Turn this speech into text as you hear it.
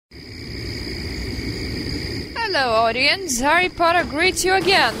Hello audience, Harry Potter greets you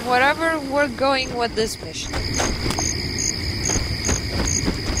again, wherever we're going with this mission.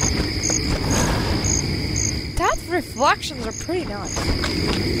 That reflections are pretty nice.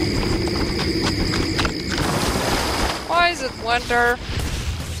 Why is it winter?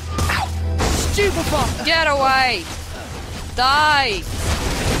 Stupefy! Get away! Die!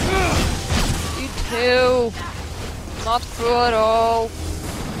 You too! Not true at all.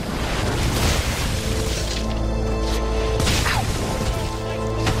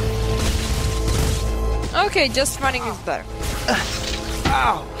 Okay, just running is better.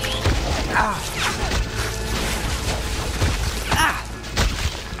 Ow! Ow!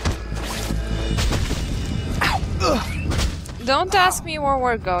 Don't ask me where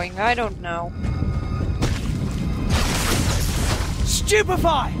we're going, I don't know.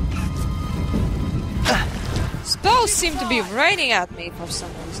 Stupefy! Spells seem to be raining at me for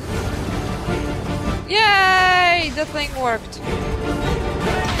some reason. Yay! The thing worked.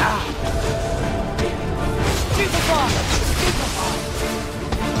 Stupefy!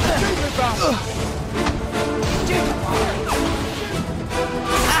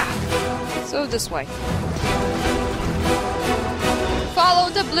 So this way. Follow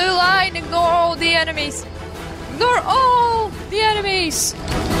the blue line, ignore all the enemies. Ignore all the enemies!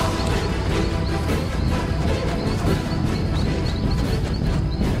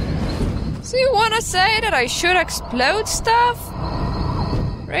 So you wanna say that I should explode stuff?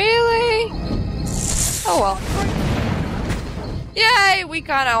 Really? Oh well. Yay, we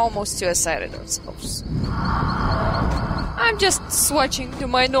kinda almost suicided ourselves. I'm just switching to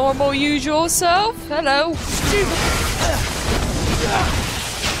my normal usual self. Hello.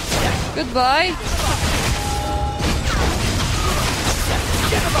 Goodbye.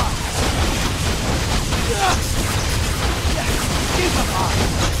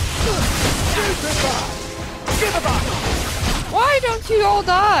 Why don't you all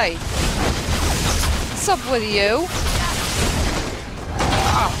die? What's up with you?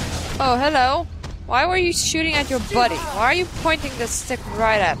 Oh, hello. Why were you shooting at your buddy? Why are you pointing the stick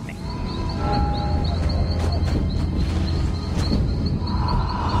right at me?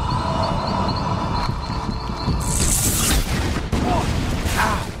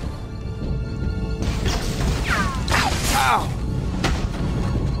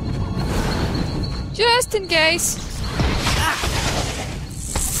 Just in case.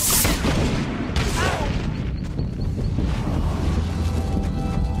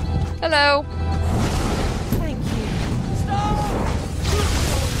 Hello. Thank you.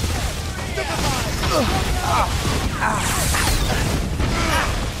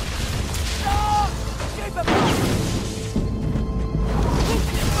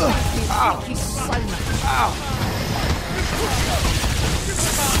 Thank you so much.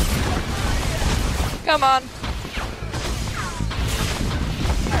 Come on.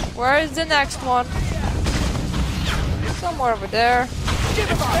 Where is the next one? Somewhere over there.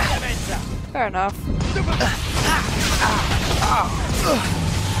 Fair enough.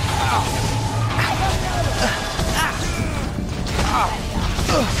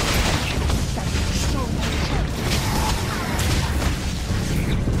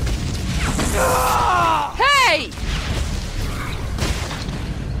 Hey!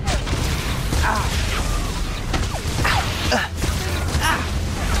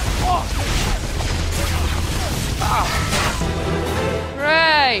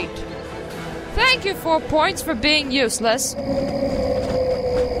 Great! Thank you 4 points for being useless.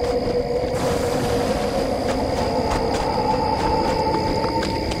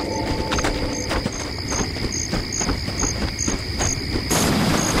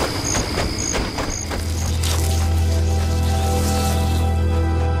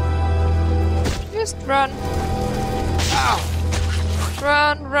 Just run.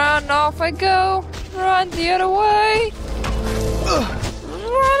 Run, run, off I go. Run the other way.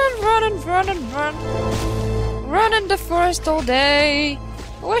 Run and run and run and run. Run in the forest all day.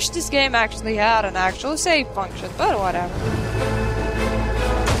 I wish this game actually had an actual save function, but whatever.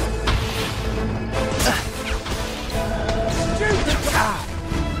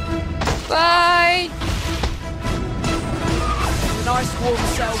 Bye! Nice warm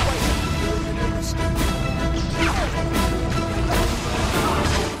cell.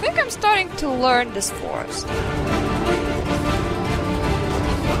 I think I'm starting to learn this forest.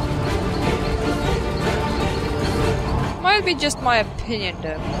 Might be just my opinion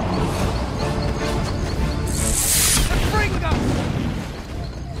though. Bring them.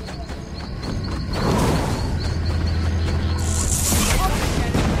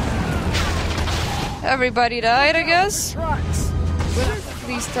 Everybody died, I guess. Tracks. At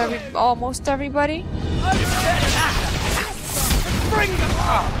least almost everybody. Bring them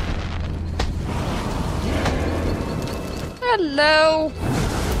up! Hello.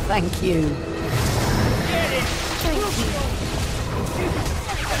 Thank you.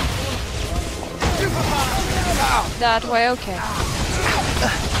 That way, okay.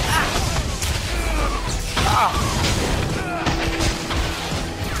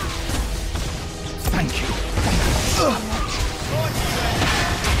 Thank you.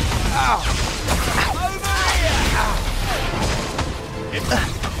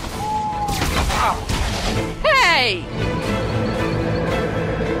 Hey!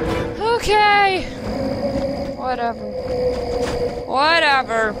 Okay. Whatever.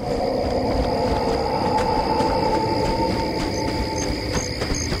 Whatever.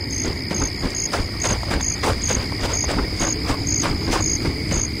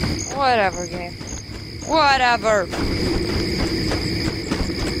 Whatever, game. Whatever.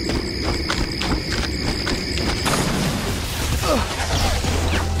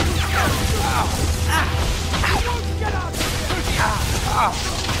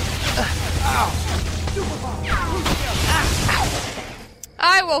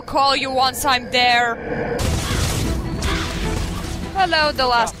 I will call you once I'm there. Hello, the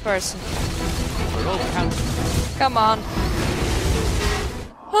last person. We're all counting. Come on.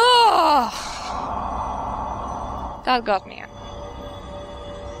 Oh, that got me.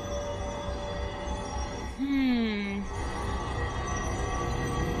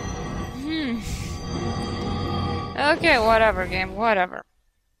 Okay, whatever, game, whatever.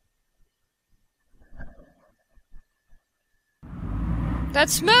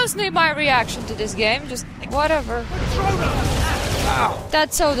 That's mostly my reaction to this game, just whatever.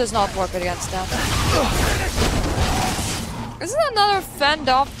 That so does not work against them. Isn't another fend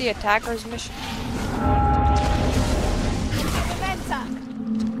off the attacker's mission?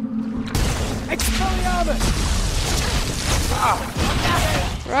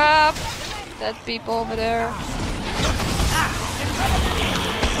 Crap! Dead people over there.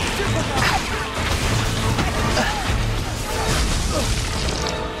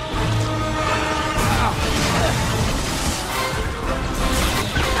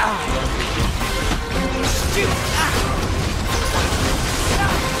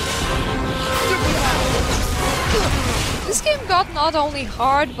 This game got not only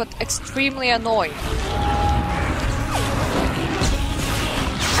hard, but extremely annoying.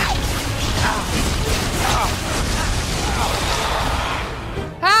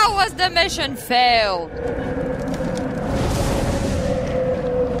 How was the mission failed?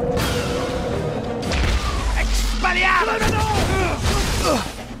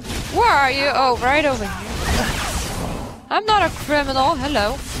 Where are you? Oh, right over here. I'm not a criminal.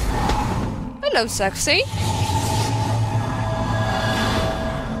 Hello. Hello, sexy.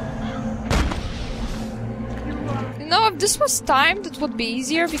 You know, if this was timed, it would be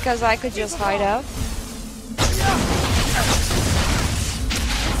easier because I could just hide out.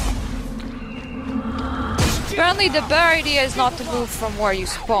 Apparently the better idea is not to move from where you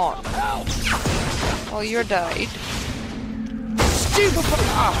spawn. Well, you're died.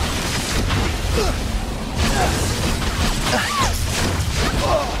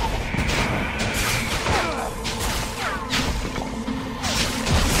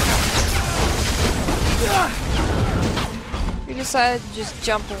 You decided to just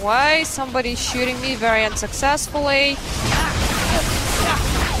jump away. Somebody's shooting me very unsuccessfully.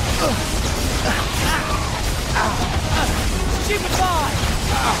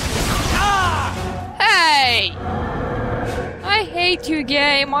 Hey! I hate you,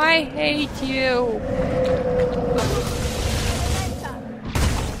 game. I hate you.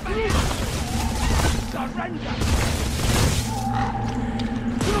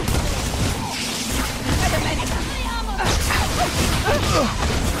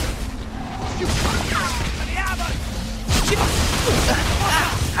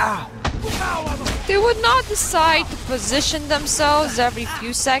 They would not decide to position themselves every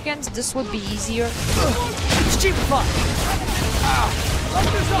few seconds. This would be easier.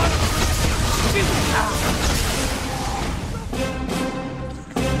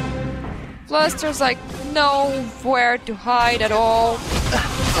 Plus, there's like nowhere to hide at all.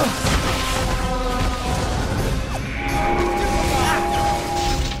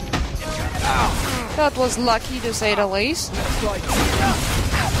 That was lucky, to say the least.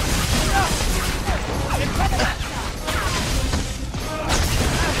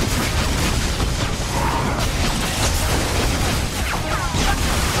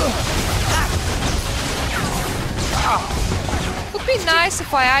 Would be nice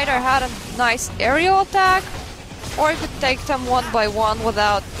if I either had a nice aerial attack Or I could take them one by one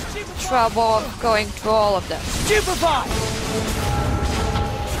without trouble of going through all of them. Stupefy!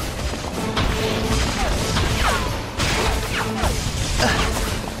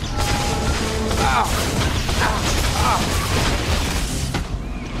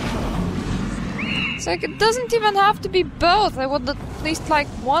 It's like, it doesn't even have to be both. I would at least like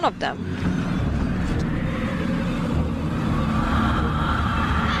one of them.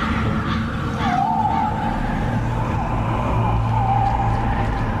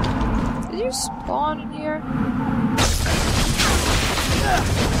 Did you spawn in here?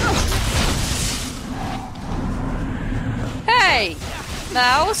 Hey!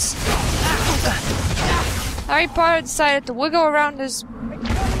 Mouse! Harry Potter decided to wiggle around his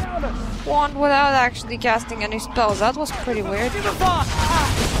wand without actually casting any spells. That was pretty weird.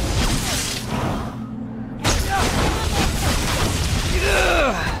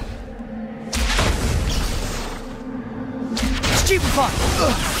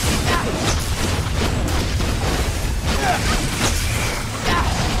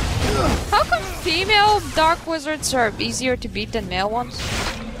 How come female dark wizards are easier to beat than male ones?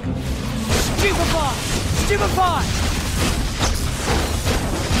 Stupefy! Stupefy!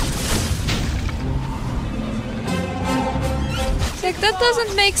 Like, that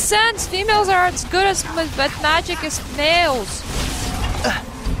doesn't make sense. Females are as good at magic as males.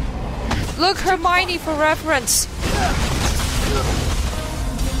 Look, Hermione for reference.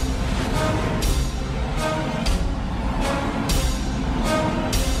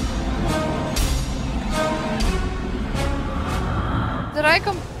 Did I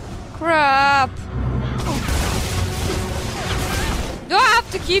come? Crap. Do I have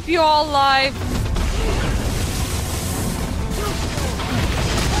to keep you all alive?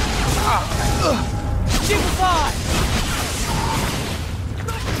 Stupefy!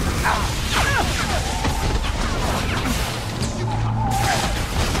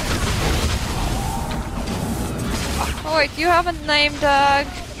 Oh wait, you have a name tag.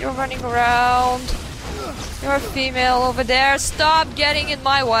 You're running around. You're a female over there. Stop getting in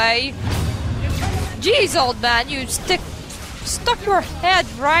my way. Jeez, old man, you stuck your head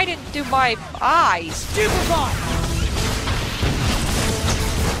right into my eyes. Stupefy!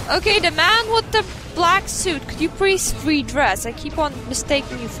 Okay, the man with the black suit, could you please redress? I keep on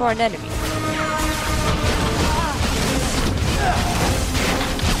mistaking you for an enemy.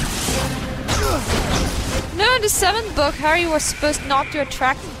 No, in the 7th book, Harry was supposed not to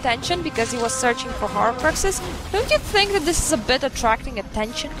attract attention because he was searching for Horcruxes. Don't you think that this is a bit attracting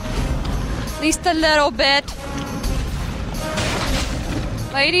attention? At least a little bit.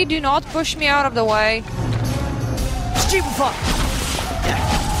 Lady, do not push me out of the way. Stupefy!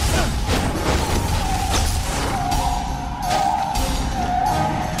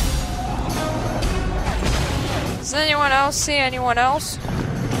 Does anyone else see anyone else?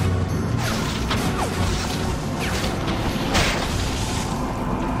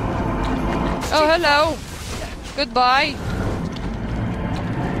 Oh, hello. Goodbye.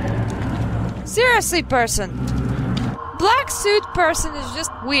 Seriously, person. Black suit person is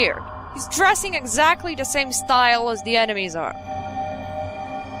just weird. He's dressing exactly the same style as the enemies are.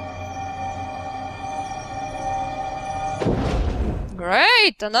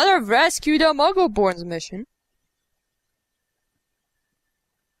 Great! Another Rescue the Muggleborns mission.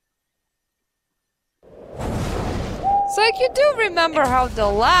 It's like you do remember how the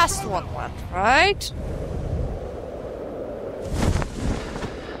last one went, right?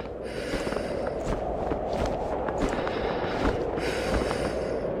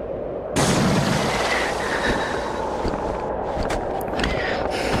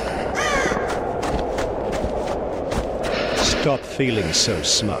 Stop feeling so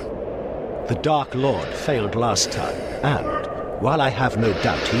smug. The Dark Lord failed last time, and, while I have no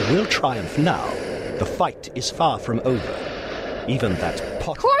doubt he will triumph now, the fight is far from over. Even that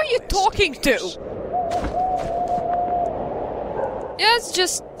pot... Who are you talking to? Yes,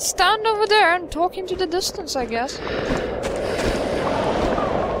 just stand over there and talk into the distance, I guess.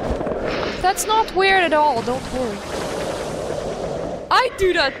 That's not weird at all, don't worry. I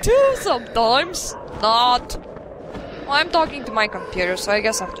do that too sometimes. Not. Well, I'm talking to my computer, so I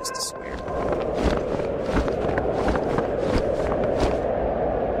guess I'm just as weird.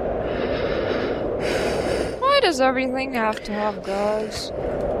 Why does everything have to have guys?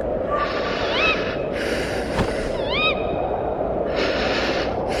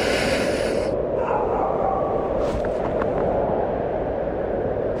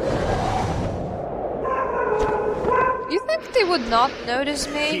 You think they would not notice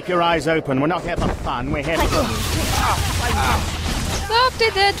me? Keep your eyes open. We're not here for fun. We're here for... Nope, they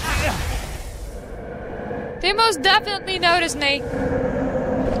did. They most definitely noticed me.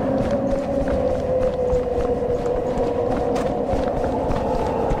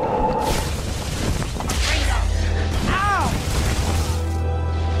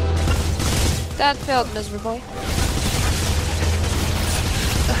 That failed miserably.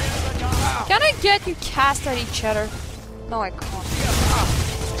 Can I get you cast at each other? No, I can't.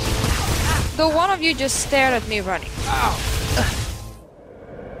 Though one of you just stared at me running.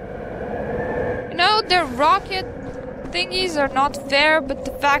 You know, the rocket thingies are not fair, but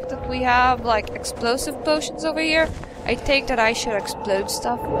the fact that we have, like, explosive potions over here, I think that I should explode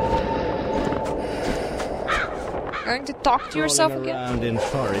stuff. Going to talk to yourself again? Around in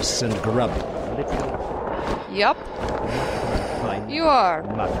forests and grub. Yup. You are.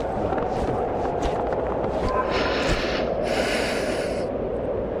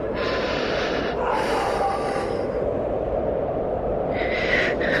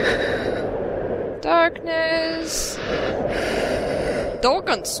 Darkness.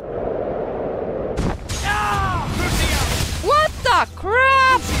 Dawkins. What the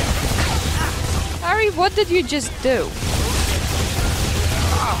crap? Harry, what did you just do?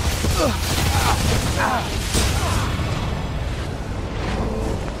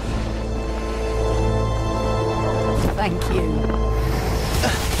 Thank you.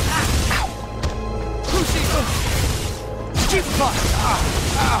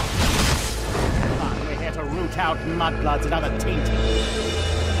 We're here to root out mudbloods and other taint.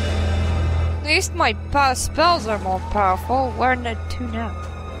 At least my spells are more powerful. Where are the two now?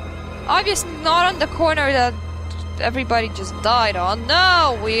 Obviously not on the corner that everybody just died on.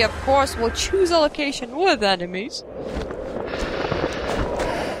 No, we of course will choose a location with enemies.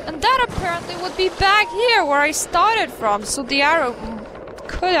 And that apparently would be back here where I started from, so the arrow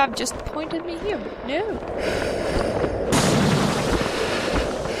could have just pointed me here, but no.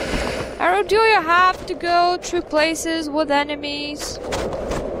 Arrow, do you have to go through places with enemies?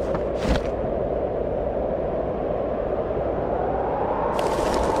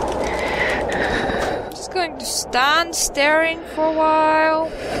 Just going to stand staring for a while.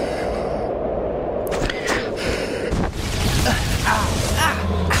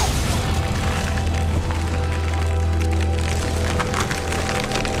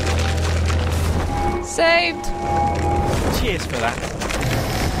 Saved. Cheers for that.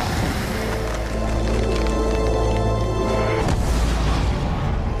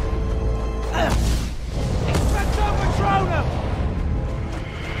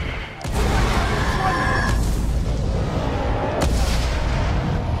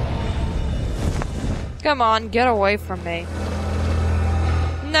 Come on, get away from me.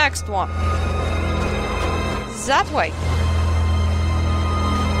 Next one. That way.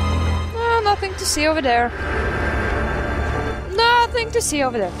 Oh, nothing to see over there. Nothing to see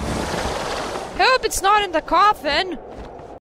over there. Hope it's not in the coffin.